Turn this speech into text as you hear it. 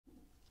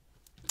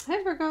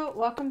Hi Virgo,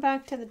 welcome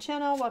back to the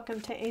channel. Welcome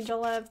to Angel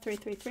Love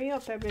 333.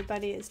 Hope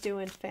everybody is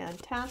doing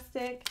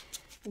fantastic.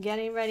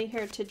 Getting ready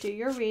here to do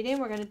your reading.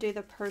 We're going to do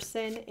the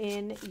person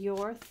in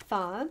your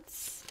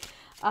thoughts.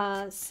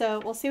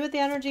 So we'll see what the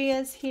energy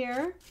is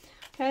here.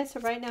 Okay,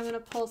 so right now I'm going to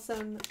pull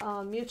some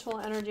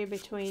mutual energy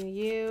between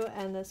you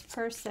and this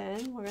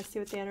person. We're going to see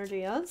what the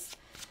energy is.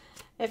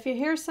 If you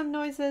hear some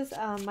noises,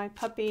 my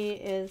puppy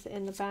is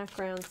in the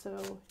background,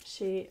 so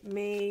she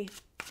may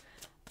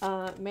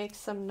make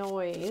some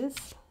noise.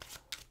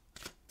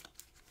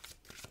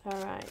 All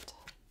right.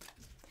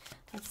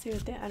 Let's see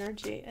what the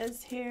energy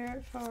is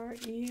here for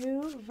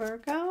you,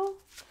 Virgo.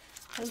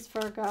 What does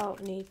Virgo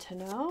need to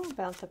know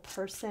about the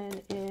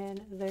person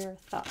in their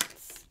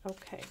thoughts?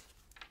 Okay.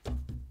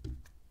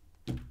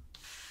 Let's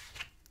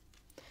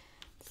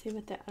see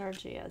what the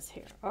energy is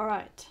here. All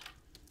right.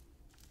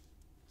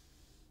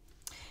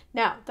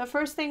 Now, the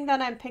first thing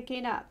that I'm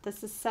picking up,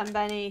 this is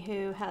somebody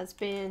who has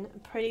been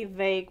pretty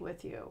vague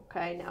with you,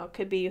 okay? Now, it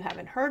could be you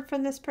haven't heard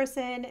from this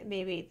person.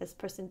 Maybe this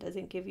person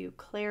doesn't give you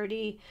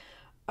clarity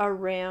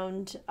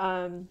around,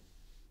 you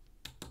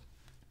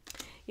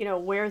know,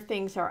 where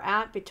things are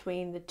at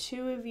between the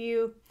two of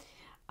you.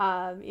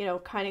 You know,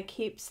 kind of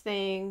keeps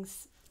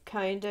things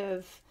kind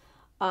of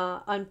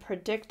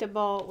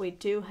unpredictable. We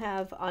do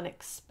have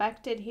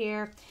unexpected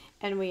here,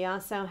 and we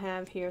also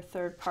have here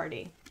third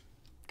party,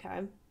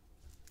 okay?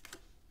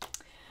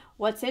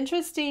 What's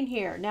interesting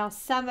here, now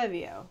some of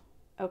you,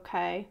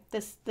 okay,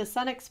 this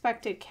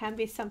unexpected can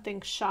be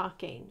something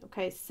shocking,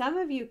 okay? Some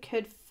of you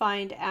could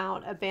find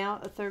out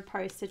about a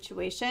third-party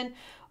situation,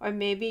 or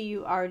maybe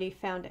you already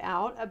found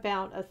out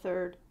about a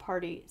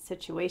third-party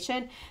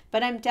situation,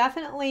 but I'm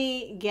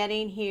definitely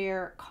getting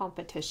here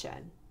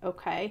competition,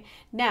 okay?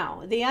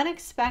 Now, the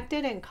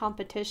unexpected and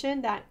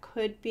competition, that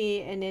could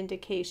be an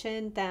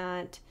indication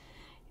that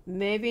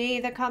maybe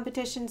the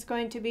competition is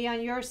going to be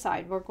on your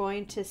side. We're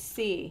going to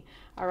see.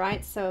 All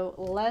right, so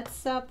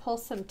let's pull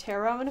some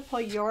tarot. I'm going to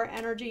pull your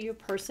energy, your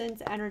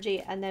person's energy,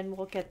 and then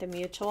we'll get the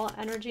mutual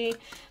energy.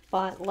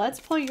 But let's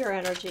pull your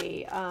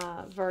energy,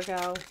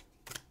 Virgo.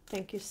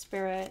 Thank you,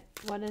 Spirit.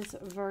 What does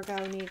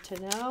Virgo need to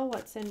know?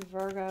 What's in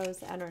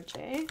Virgo's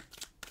energy?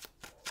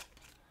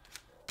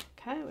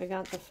 Okay, we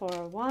got the Four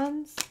of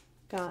Wands,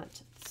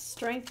 got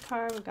Strength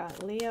card, we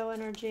got Leo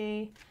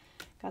energy,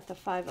 got the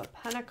Five of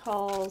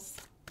Pentacles.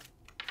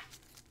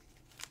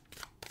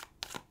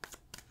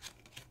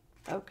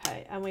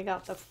 Okay, and we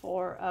got the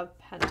Four of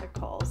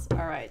Pentacles.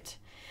 All right.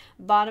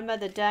 Bottom of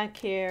the deck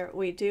here,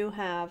 we do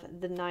have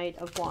the Knight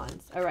of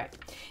Wands. All right.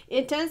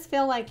 It does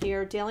feel like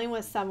you're dealing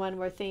with someone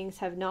where things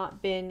have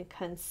not been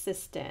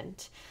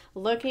consistent.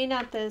 Looking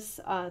at this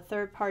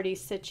third-party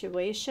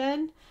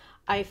situation,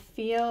 I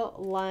feel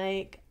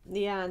like,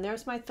 yeah, and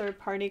there's my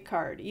third-party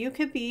card. You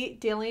could be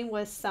dealing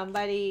with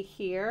somebody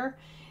here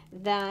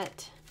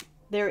that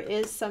there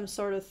is some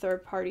sort of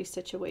third-party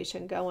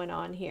situation going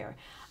on here.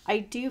 I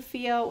do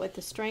feel with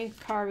the Strength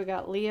card, we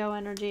got Leo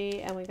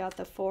energy and we got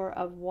the Four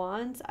of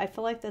Wands. I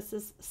feel like this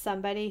is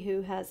somebody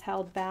who has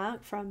held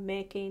back from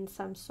making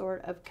some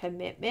sort of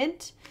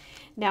commitment.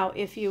 Now,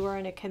 if you were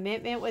in a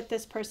commitment with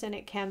this person,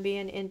 it can be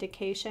an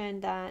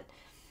indication that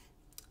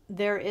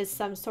there is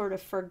some sort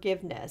of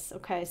forgiveness,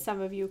 okay? Some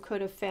of you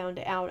could have found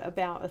out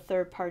about a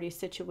third-party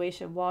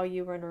situation while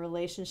you were in a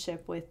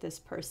relationship with this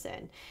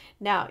person.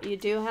 Now, you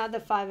do have the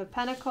Five of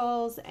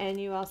Pentacles, and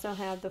you also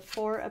have the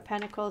Four of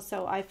Pentacles,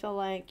 so I feel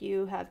like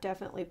you have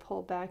definitely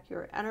pulled back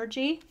your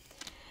energy.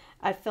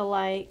 I feel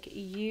like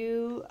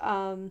you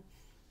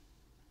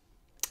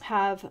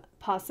have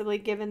possibly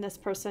given this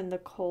person the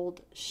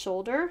cold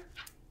shoulder,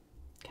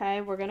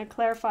 okay? We're going to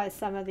clarify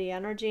some of the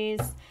energies.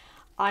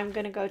 I'm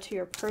going to go to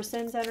your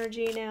person's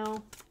energy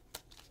now.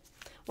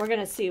 We're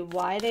going to see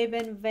why they've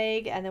been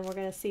vague, and then we're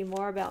going to see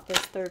more about this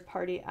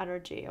third-party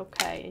energy.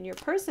 Okay, in your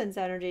person's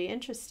energy,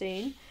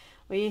 interesting.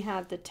 We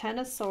have the Ten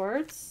of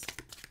Swords.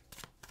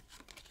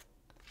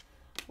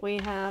 We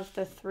have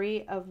the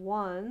Three of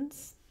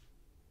Wands.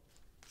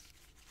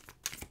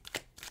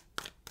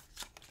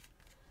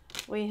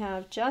 We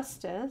have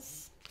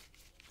Justice.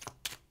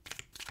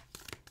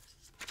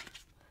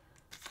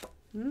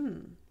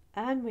 And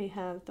we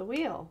have the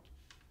Wheel.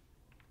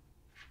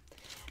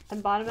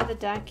 And bottom of the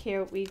deck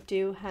here, we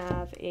do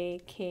have a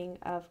King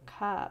of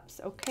Cups.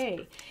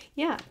 Okay,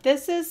 yeah,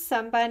 this is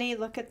somebody,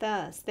 look at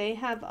this. They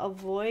have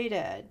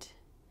avoided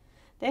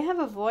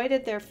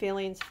their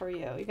feelings for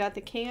you. You got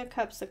the King of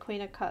Cups, the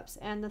Queen of Cups,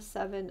 and the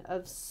Seven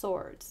of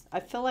Swords. I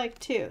feel like,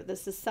 too,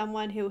 this is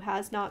someone who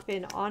has not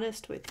been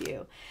honest with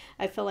you.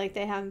 I feel like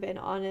they haven't been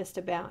honest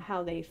about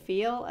how they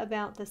feel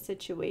about the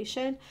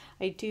situation.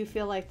 I do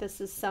feel like this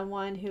is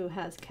someone who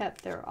has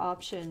kept their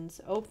options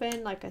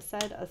open. Like I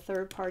said, a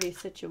third-party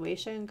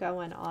situation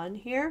going on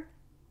here.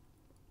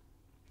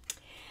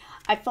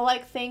 I feel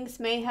like things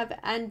may have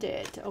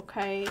ended,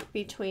 okay,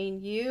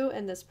 between you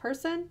and this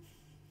person.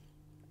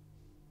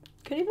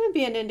 Could even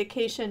be an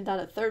indication that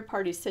a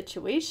third-party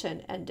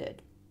situation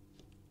ended.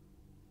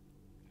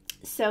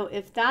 So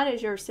if that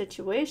is your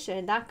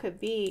situation, that could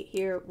be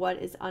here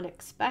what is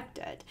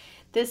unexpected.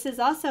 This is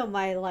also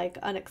my like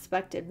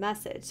unexpected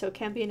message. So it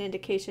can be an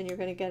indication you're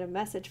going to get a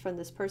message from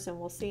this person.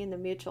 We'll see in the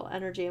mutual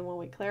energy and when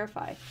we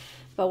clarify.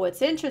 But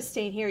what's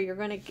interesting here, you're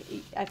going to,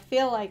 I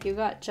feel like you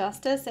got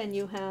justice and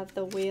you have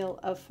the wheel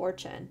of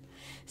fortune.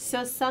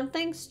 So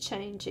something's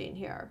changing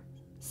here.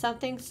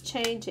 Something's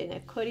changing.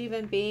 It could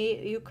even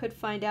be, you could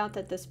find out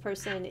that this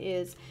person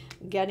is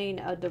getting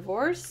a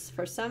divorce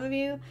for some of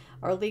you,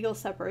 or legal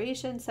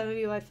separation. Some of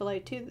you, I feel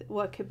like too,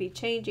 what could be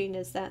changing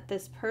is that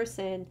this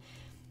person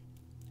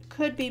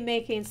could be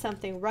making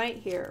something right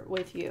here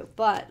with you.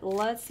 But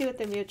let's see what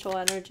the mutual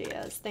energy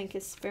is. Thank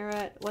you,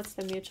 Spirit. What's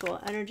the mutual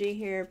energy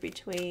here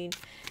between,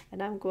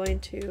 and I'm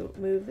going to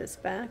move this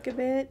back a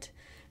bit,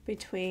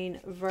 between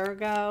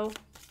Virgo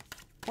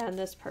and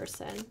this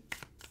person.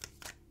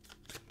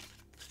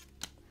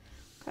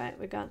 Okay,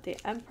 we got the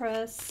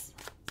Empress,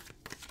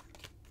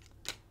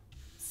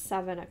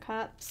 Seven of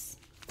Cups,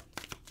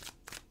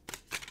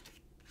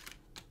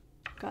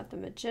 got the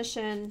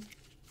Magician,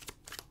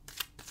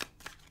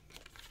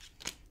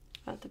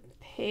 got the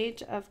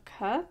Page of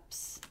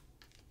Cups,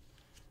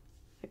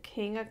 the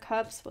King of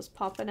Cups was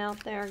popping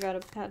out there,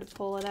 had to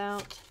pull it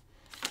out,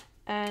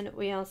 and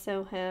we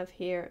also have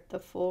here the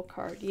Fool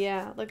card.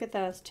 Yeah, look at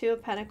those, Two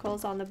of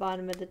Pentacles on the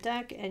bottom of the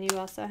deck, and you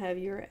also have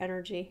your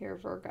energy here,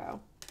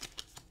 Virgo.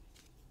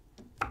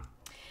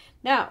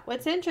 Now,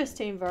 what's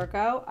interesting,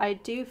 Virgo, I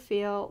do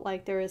feel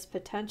like there is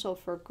potential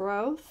for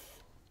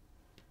growth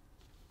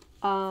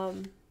or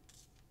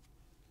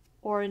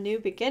a new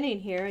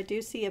beginning here. I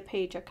do see a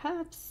Page of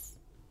Cups.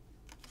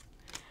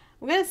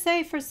 I'm going to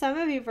say for some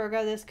of you,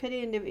 Virgo, this could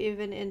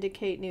even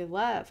indicate new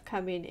love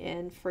coming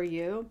in for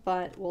you,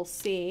 but we'll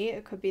see.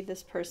 It could be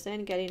this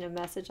person getting a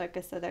message. Like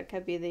I said, that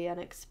could be the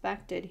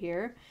unexpected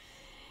here.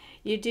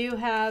 You do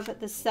have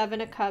the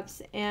Seven of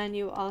Cups, and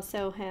you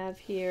also have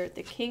here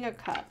the King of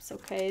Cups,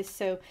 okay?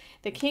 So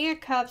the King of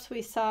Cups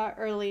we saw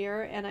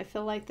earlier, and I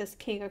feel like this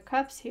King of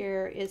Cups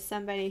here is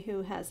somebody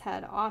who has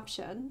had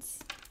options.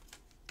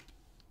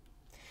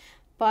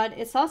 But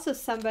it's also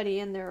somebody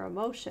in their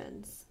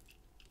emotions.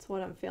 That's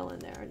what I'm feeling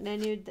there. And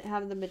then you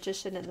have the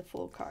Magician and the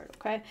Fool card,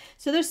 okay?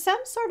 So there's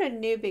some sort of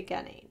new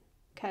beginning.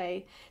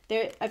 Okay,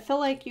 I feel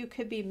like you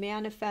could be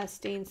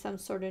manifesting some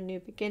sort of new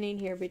beginning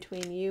here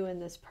between you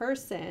and this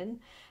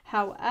person.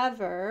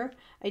 However,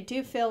 I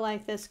do feel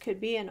like this could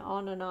be an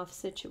on and off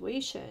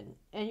situation,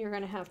 and you're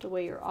going to have to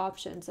weigh your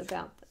options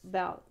about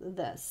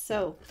this.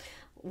 So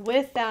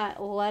with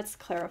that, let's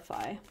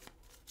clarify.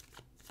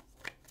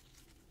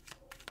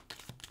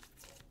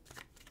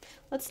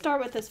 Let's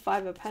start with this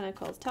Five of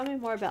Pentacles. Tell me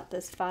more about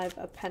this Five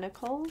of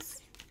Pentacles.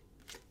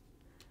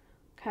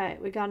 Okay,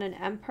 we got an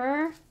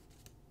Emperor.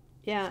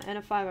 Yeah, and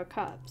a Five of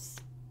Cups.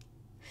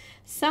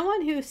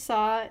 Someone who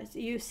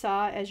you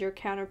saw as your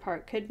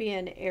counterpart could be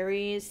an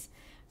Aries,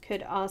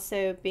 could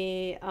also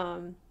be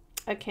a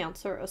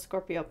Cancer, a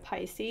Scorpio,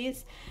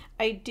 Pisces.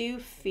 I do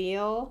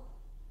feel,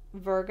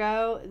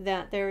 Virgo,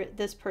 that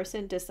this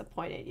person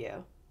disappointed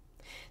you.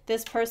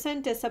 This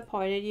person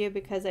disappointed you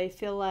because I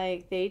feel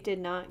like they did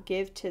not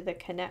give to the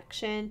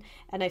connection,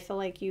 and I feel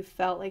like you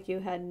felt like you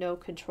had no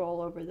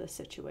control over the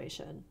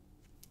situation.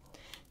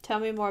 Tell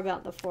me more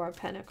about the Four of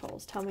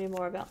Pentacles. Tell me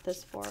more about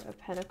this Four of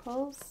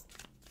Pentacles.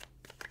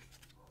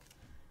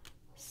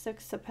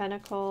 Six of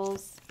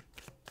Pentacles.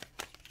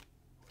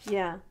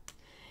 Yeah.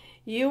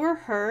 You were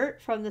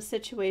hurt from the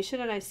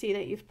situation, and I see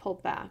that you've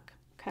pulled back.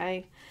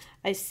 Okay.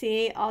 I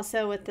see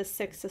also with the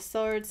Six of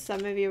Swords,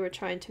 some of you were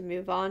trying to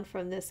move on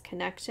from this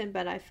connection,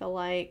 but I feel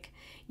like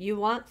you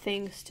want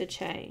things to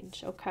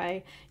change,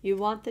 okay? You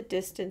want the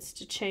distance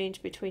to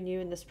change between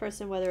you and this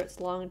person, whether it's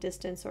long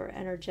distance or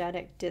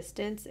energetic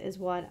distance is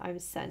what I'm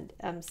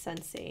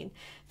sensing.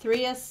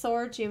 Three of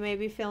Swords, you may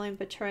be feeling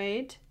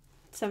betrayed.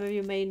 Some of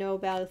you may know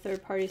about a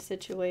third-party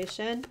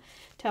situation.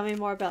 Tell me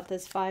more about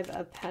this Five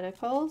of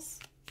Pentacles.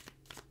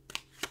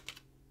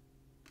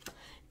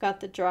 Got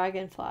the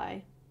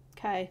Dragonfly.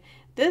 Okay,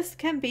 this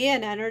can be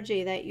an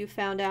energy that you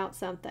found out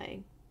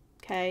something.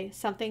 Okay,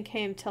 something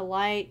came to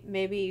light.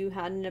 Maybe you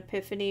had an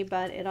epiphany,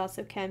 but it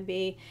also can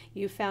be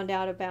you found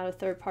out about a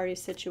third-party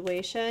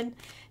situation.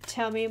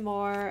 Tell me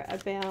more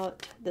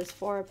about this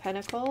Four of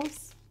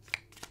Pentacles.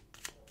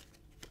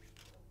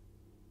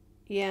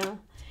 Yeah,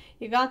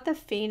 you got the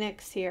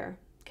Phoenix here.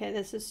 Okay,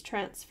 this is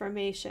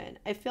transformation.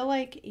 I feel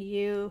like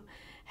you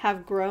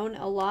have grown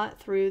a lot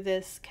through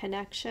this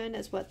connection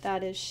is what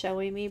that is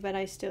showing me, but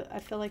I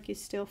feel like you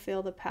still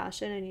feel the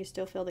passion and you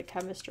still feel the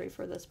chemistry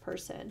for this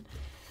person.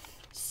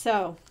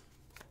 So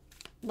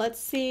let's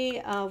see,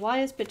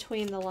 why is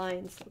between the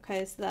lines?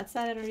 Okay, so that's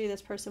that energy.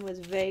 This person was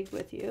vague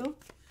with you.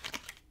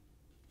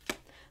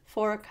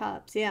 Four of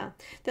Cups, yeah.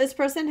 This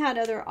person had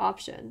other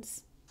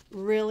options.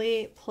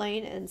 Really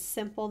plain and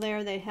simple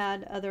there. They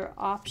had other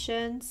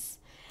options.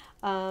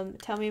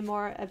 Tell me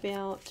more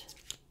about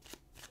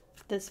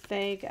this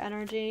vague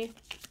energy.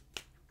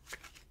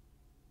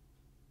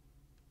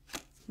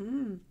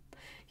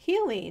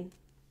 Healing.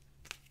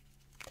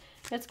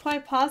 It's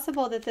quite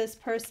possible that this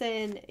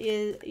person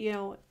is,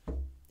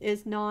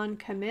 is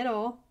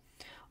non-committal,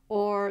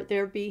 or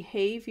their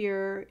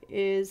behavior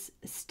is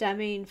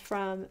stemming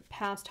from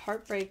past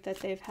heartbreak that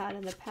they've had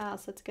in the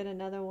past. Let's get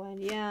another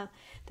one. Yeah,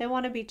 they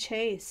want to be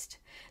chased.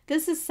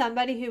 This is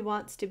somebody who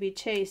wants to be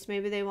chased.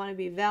 Maybe they want to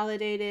be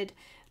validated.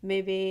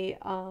 Maybe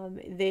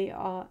they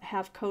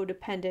have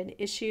codependent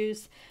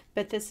issues.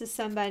 But this is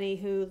somebody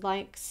who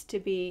likes to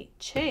be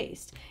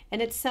chased.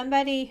 And it's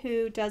somebody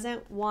who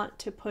doesn't want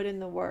to put in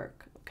the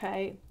work,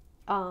 okay?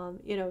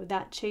 You know,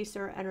 that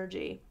chaser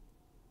energy.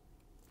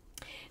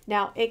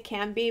 Now, it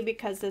can be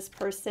because this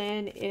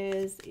person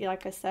is,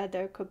 like I said,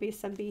 there could be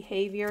some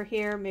behavior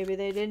here. Maybe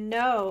they didn't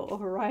know,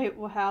 right?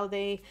 Well, how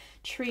they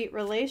treat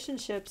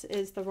relationships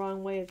is the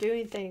wrong way of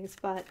doing things,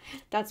 but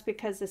that's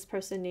because this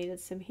person needed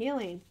some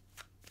healing.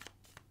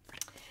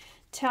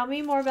 Tell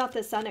me more about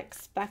this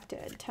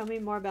unexpected. Tell me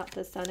more about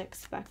this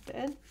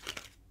unexpected.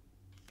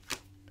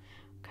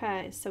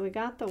 Okay, so we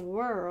got the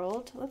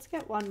World. Let's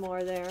get one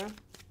more there.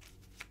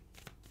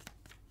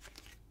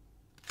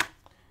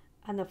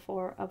 And the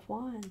Four of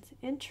Wands.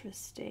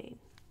 Interesting.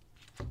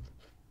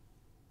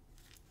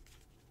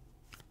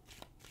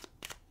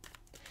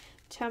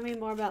 Tell me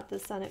more about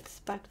this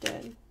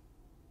unexpected.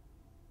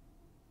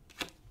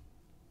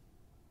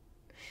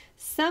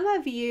 Some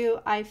of you,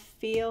 I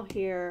feel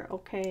here,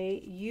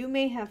 okay, you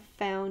may have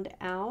found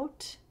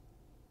out.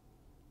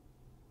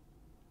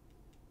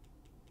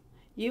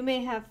 You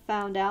may have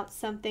found out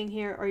something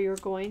here, or you're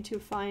going to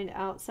find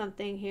out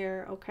something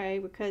here, okay?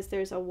 Because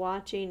there's a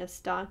watching, a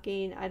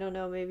stalking. I don't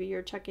know, maybe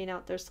you're checking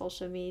out their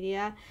social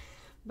media.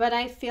 But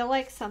I feel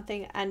like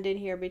something ended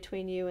here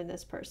between you and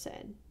this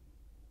person.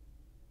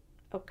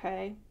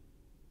 Okay?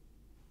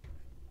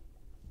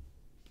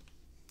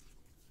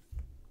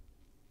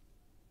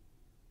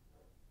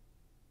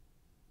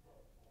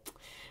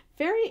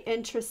 Very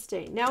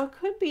interesting. Now, it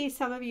could be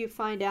some of you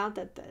find out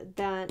that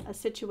that a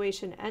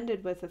situation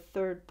ended with a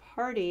third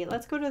party.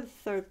 Let's go to the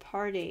third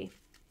party.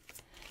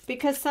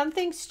 Because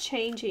something's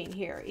changing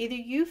here. Either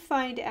you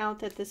find out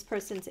that this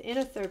person's in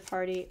a third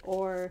party,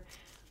 or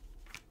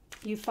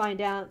you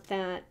find out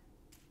that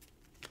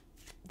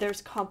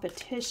there's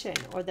competition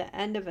or the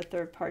end of a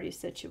third party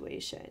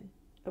situation.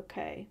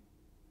 Okay.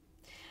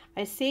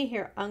 I see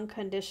here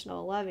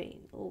unconditional loving,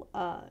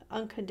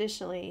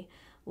 unconditionally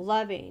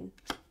loving,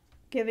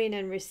 giving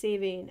and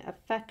receiving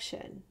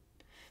affection.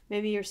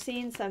 Maybe you're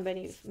seeing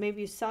somebody,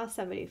 maybe you saw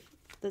somebody,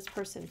 this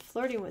person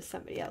flirting with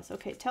somebody else.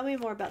 Okay, tell me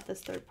more about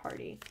this third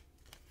party.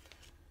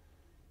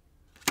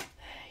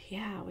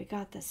 Yeah, we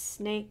got the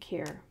Snake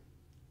here.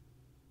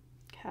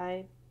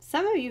 Okay.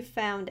 Some of you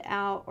found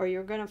out, or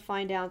you're going to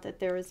find out, that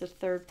there is a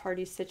third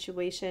party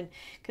situation,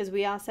 because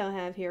we also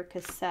have here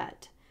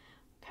cassette.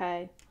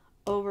 Okay.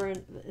 Over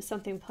and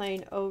something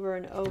playing over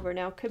and over.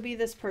 Now, it could be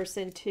this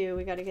person too.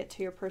 We got to get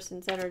to your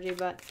person's energy,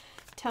 but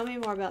tell me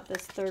more about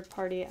this third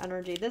party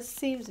energy. This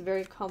seems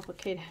very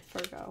complicated,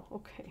 Virgo.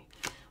 Okay.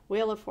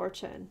 Wheel of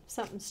Fortune.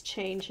 Something's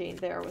changing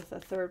there with the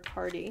third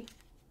party.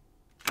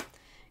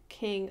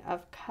 King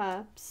of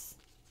Cups.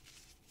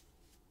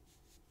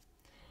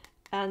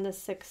 And the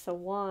Six of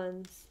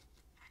Wands.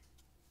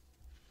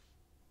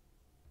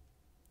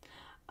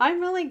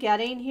 I'm really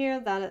getting here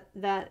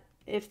that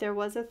if there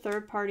was a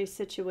third party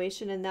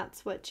situation, and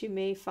that's what you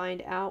may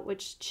find out,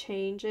 which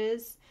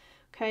changes.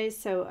 Okay,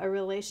 so a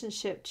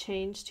relationship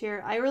changed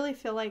here. I really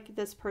feel like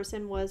this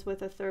person was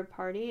with a third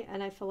party,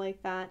 and I feel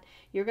like that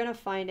you're going to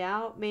find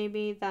out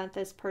maybe that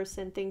this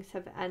person, things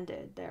have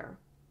ended there.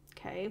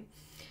 Okay.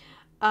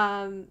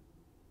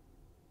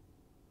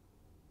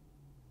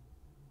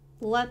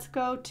 Let's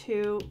go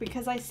to,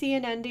 because I see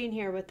an ending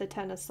here with the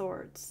Ten of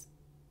Swords.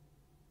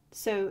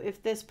 So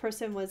if this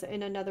person was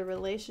in another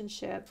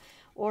relationship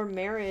or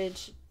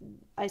marriage,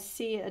 I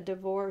see a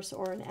divorce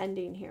or an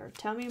ending here.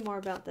 Tell me more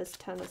about this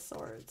Ten of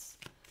Swords.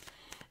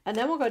 And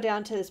then we'll go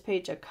down to this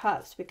Page of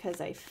Cups, because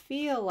I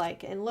feel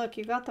like, and look,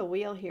 you got the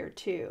Wheel here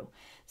too.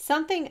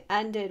 Something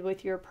ended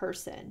with your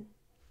person.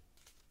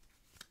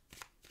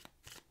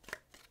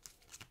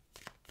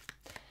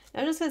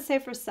 I'm just going to say,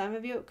 for some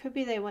of you, it could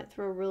be they went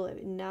through a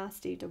really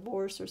nasty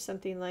divorce or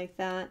something like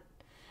that.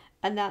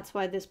 And that's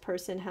why this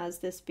person has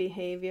this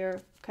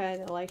behavior. Okay,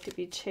 they like to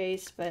be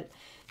chased. But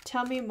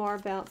tell me more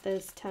about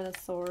this Ten of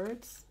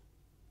Swords.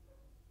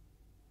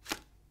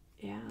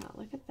 Yeah,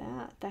 look at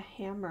that. The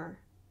Hammer.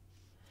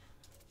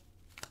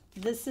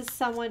 This is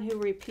someone who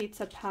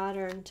repeats a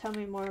pattern. Tell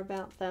me more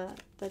about the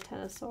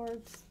Ten of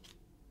Swords.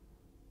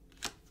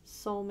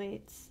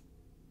 Soulmates.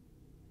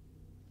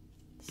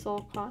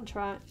 Soul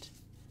contract.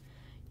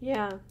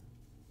 Yeah.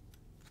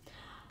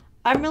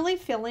 I'm really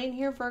feeling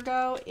here,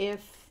 Virgo,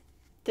 if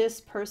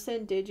this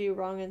person did you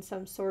wrong in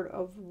some sort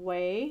of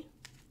way,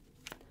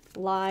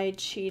 lied,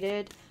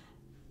 cheated,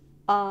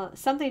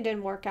 something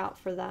didn't work out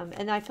for them.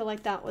 And I feel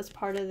like that was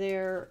part of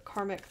their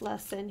karmic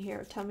lesson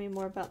here. Tell me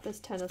more about this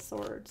Ten of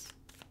Swords.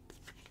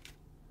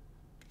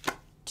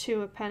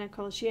 Two of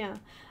Pentacles. Yeah.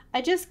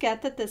 I just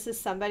get that this is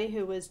somebody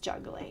who was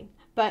juggling.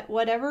 But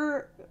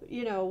whatever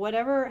you know,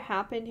 whatever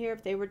happened here,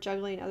 if they were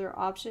juggling other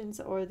options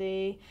or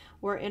they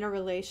were in a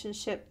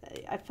relationship,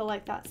 I feel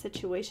like that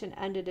situation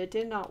ended. It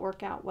did not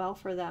work out well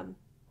for them.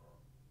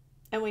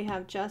 And we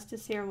have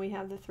Justice here, and we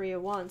have the Three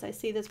of Wands. I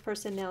see this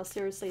person now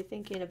seriously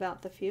thinking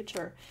about the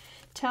future.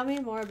 Tell me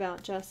more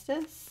about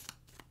Justice.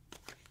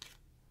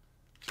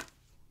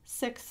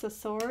 Six of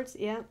Swords.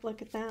 Yeah,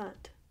 look at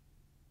that.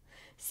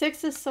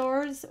 Six of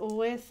Swords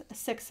with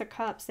Six of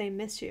Cups. They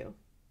miss you.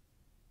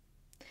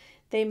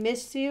 They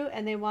miss you,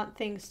 and they want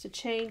things to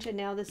change. And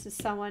now this is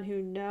someone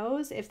who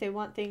knows if they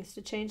want things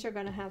to change, they're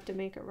going to have to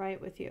make it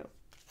right with you.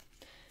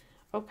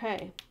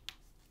 Okay.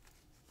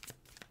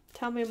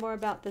 Tell me more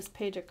about this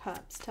Page of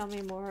Cups. Tell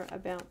me more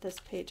about this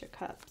Page of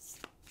Cups.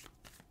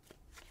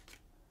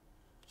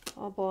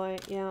 Oh boy,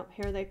 yeah,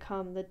 here they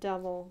come, the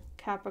Devil,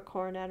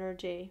 Capricorn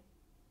energy.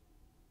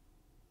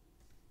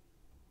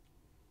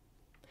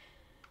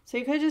 So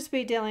you could just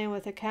be dealing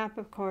with a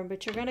Capricorn,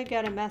 but you're going to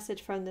get a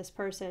message from this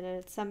person, and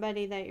it's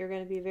somebody that you're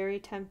going to be very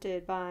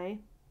tempted by.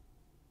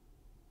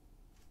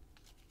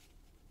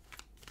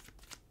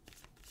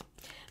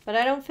 But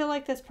I don't feel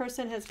like this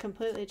person has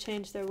completely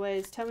changed their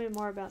ways. Tell me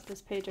more about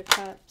this Page of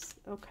Cups.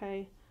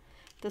 Okay.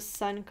 The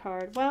Sun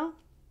card. Well,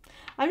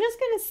 I'm just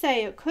going to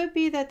say it could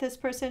be that this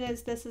person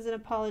is, this is an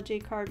apology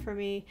card for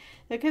me.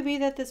 It could be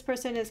that this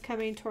person is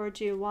coming towards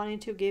you, wanting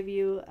to give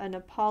you an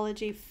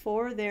apology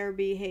for their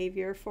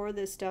behavior, for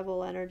this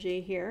Devil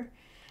energy here.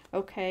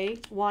 Okay.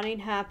 Wanting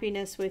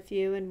happiness with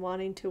you and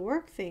wanting to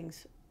work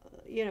things,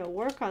 you know,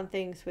 work on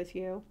things with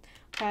you.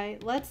 Okay.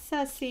 Let's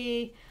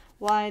see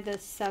why the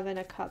Seven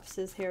of Cups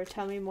is here.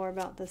 Tell me more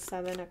about the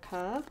Seven of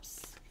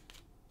Cups.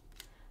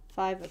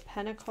 Five of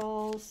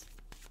Pentacles.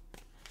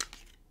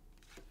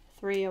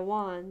 Three of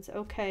Wands.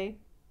 Okay.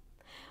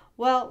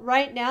 Well,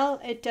 right now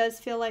it does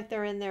feel like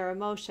they're in their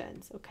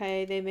emotions.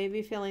 Okay. They may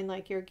be feeling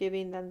like you're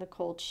giving them the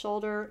cold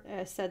shoulder.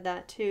 I said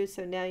that too.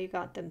 So now you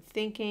got them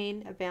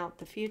thinking about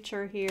the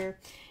future here.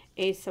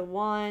 Ace of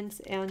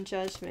Wands and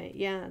Judgment.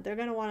 Yeah, they're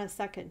going to want a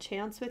second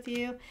chance with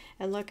you.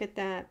 And look at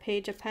that.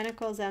 Page of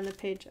Pentacles and the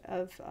Page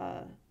of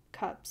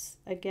Cups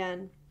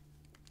again.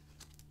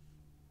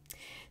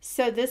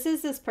 So this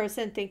is this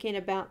person thinking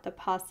about the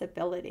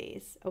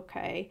possibilities,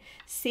 okay?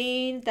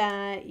 Seeing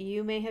that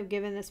you may have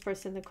given this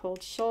person the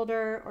cold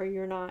shoulder, or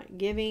you're not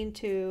giving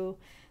to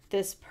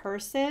this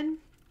person.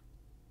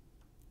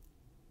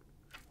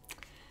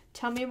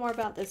 Tell me more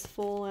about this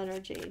Fool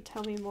energy.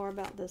 Tell me more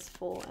about this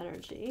Fool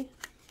energy.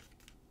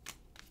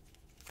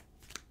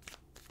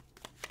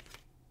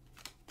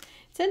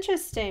 It's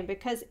interesting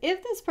because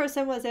if this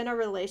person was in a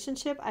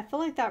relationship, I feel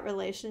like that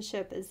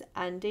relationship is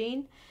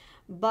ending.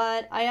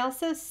 But I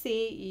also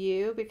see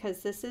you,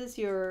 because this is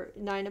your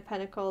Nine of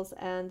Pentacles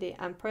and the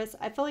Empress.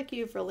 I feel like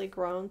you've really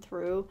grown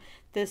through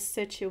this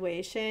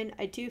situation.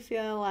 I do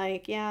feel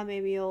like, yeah,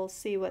 maybe you'll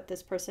see what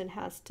this person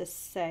has to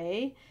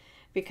say.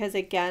 Because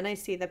again, I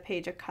see the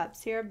Page of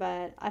Cups here,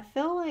 but I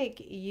feel like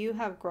you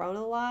have grown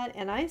a lot,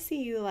 and I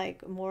see you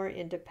like more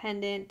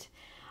independent.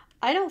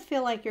 I don't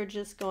feel like you're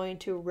just going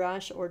to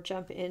rush or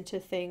jump into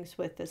things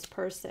with this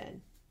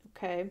person.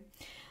 Okay.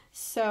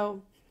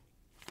 So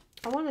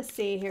I want to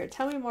see here.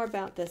 Tell me more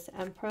about this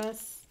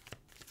Empress.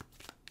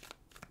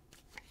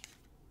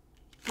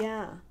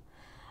 Yeah.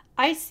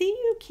 I see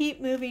you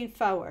keep moving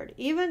forward.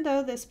 Even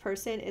though this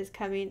person is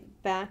coming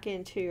back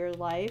into your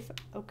life,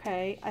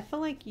 okay, I feel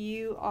like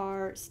you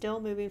are still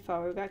moving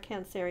forward. We've got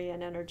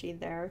Cancerian energy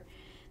there.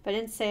 But I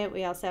didn't say it.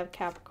 We also have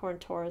Capricorn,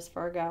 Taurus,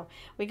 Virgo.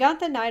 We got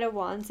the Knight of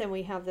Wands, and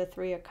we have the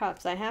Three of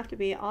Cups. I have to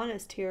be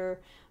honest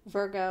here,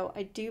 Virgo.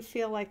 I do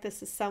feel like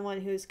this is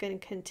someone who's going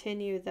to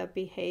continue the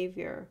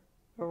behavior.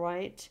 All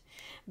right.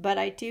 But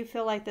I do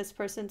feel like this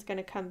person's going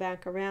to come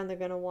back around. They're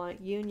going to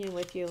want union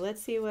with you.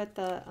 Let's see what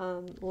the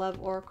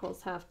love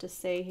oracles have to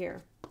say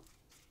here.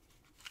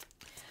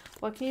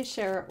 What can you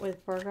share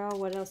with Virgo?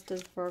 What else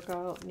does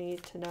Virgo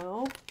need to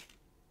know?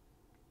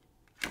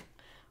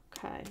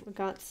 Okay, we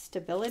got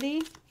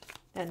stability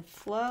and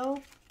flow.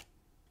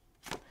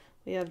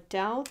 We have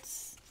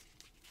doubts.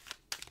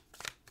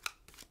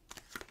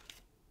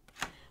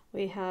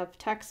 We have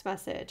text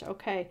message.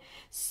 Okay,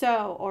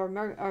 so,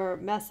 or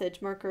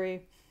message,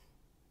 Mercury.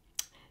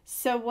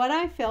 So what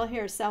I feel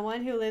here,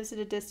 someone who lives at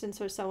a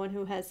distance or someone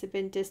who has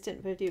been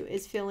distant with you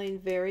is feeling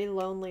very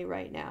lonely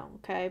right now.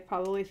 Okay,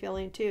 probably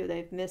feeling too.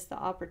 They've missed the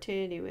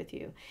opportunity with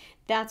you.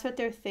 That's what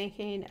they're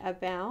thinking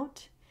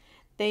about.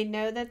 They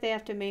know that they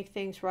have to make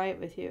things right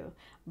with you.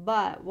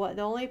 But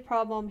the only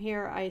problem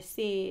here I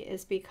see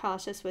is be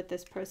cautious with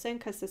this person,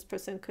 because this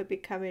person could be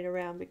coming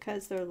around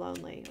because they're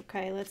lonely.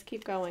 Okay, let's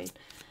keep going.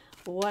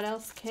 What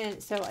else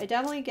so I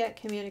definitely get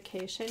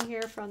communication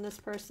here from this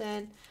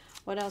person.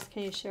 What else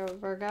can you share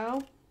with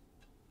Virgo?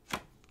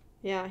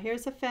 Yeah,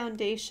 here's a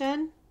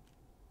foundation.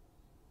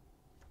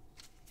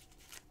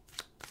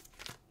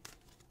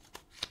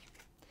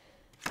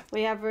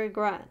 We have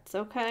regrets.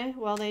 Okay,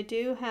 well, they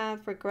do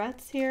have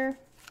regrets here.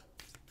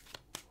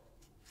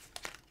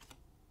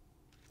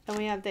 And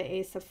we have the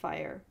Ace of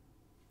Fire.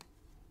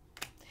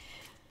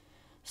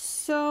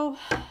 So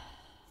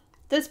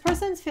This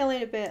person's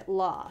feeling a bit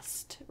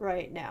lost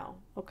right now,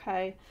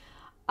 okay?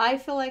 I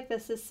feel like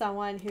this is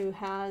someone who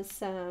has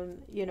some,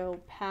 you know,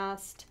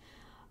 past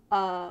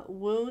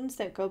wounds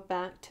that go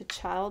back to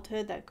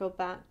childhood, that go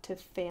back to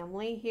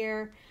family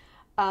here.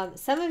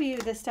 Some of you,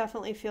 this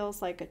definitely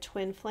feels like a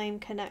twin flame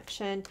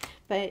connection,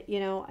 but, you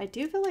know, I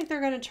do feel like they're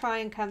going to try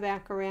and come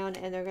back around,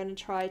 and they're going to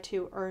try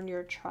to earn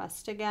your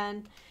trust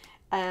again.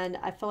 And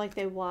I feel like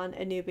they want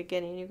a new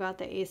beginning. You got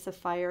the Ace of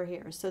Fire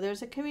here. So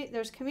there's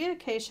there's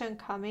communication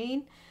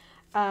coming.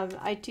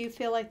 I do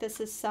feel like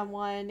this is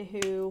someone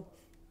who,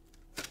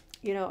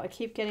 you know, I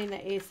keep getting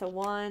the Ace of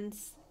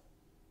Wands.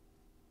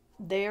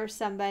 They are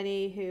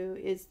somebody who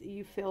is,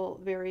 you feel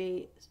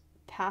very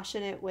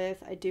passionate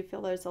with. I do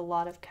feel there's a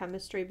lot of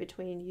chemistry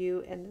between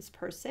you and this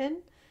person.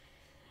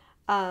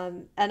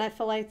 And I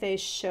feel like they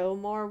show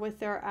more with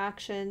their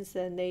actions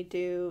than they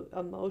do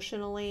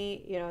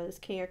emotionally. You know, this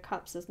King of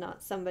Cups is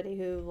not somebody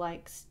who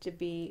likes to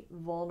be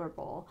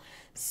vulnerable.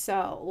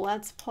 So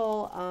let's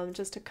pull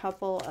just a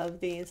couple of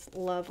these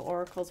love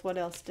oracles. What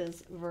else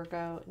does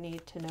Virgo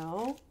need to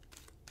know?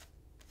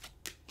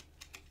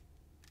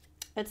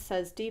 It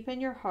says, deep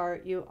in your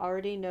heart, you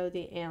already know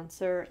the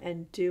answer,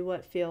 and do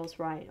what feels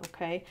right,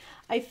 okay?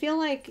 I feel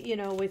like, you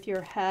know, with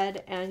your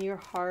head and your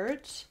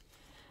heart,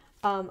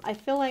 I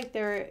feel like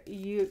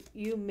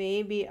you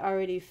may be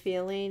already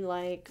feeling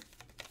like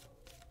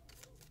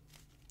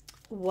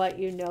what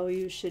you know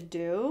you should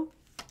do.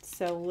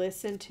 So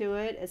listen to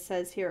it. It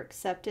says here,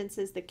 acceptance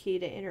is the key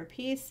to inner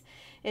peace.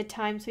 At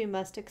times we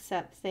must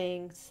accept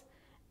things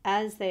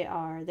as they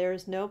are. There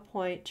is no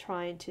point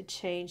trying to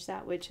change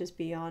that which is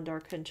beyond our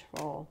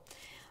control.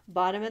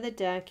 Bottom of the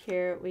deck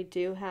here, we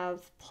do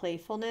have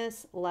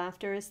playfulness.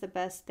 Laughter is the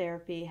best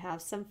therapy.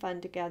 Have some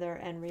fun together,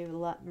 and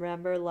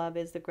remember, love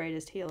is the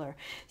greatest healer.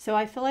 So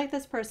I feel like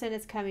this person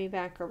is coming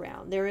back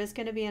around. There is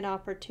going to be an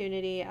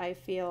opportunity, I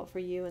feel, for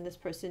you and this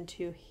person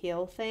to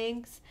heal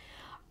things.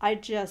 I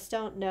just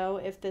don't know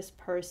if this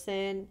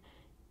person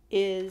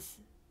is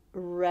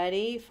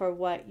ready for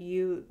what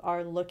you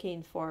are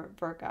looking for,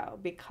 Virgo,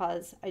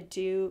 because I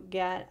do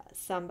get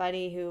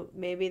somebody who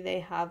maybe they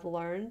have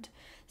learned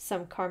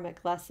some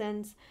karmic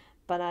lessons,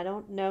 but I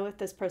don't know if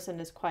this person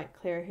is quite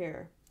clear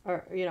here,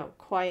 or, you know,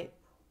 quite,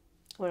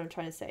 what I'm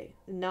trying to say,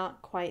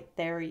 not quite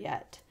there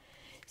yet.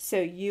 So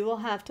you will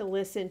have to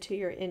listen to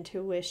your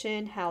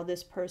intuition, how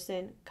this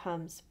person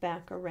comes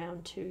back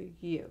around to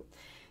you.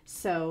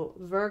 So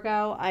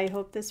Virgo, I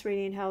hope this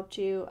reading helped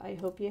you. I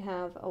hope you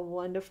have a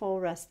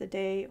wonderful rest of the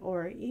day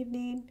or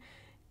evening,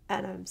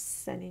 and I'm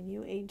sending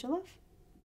you angel love.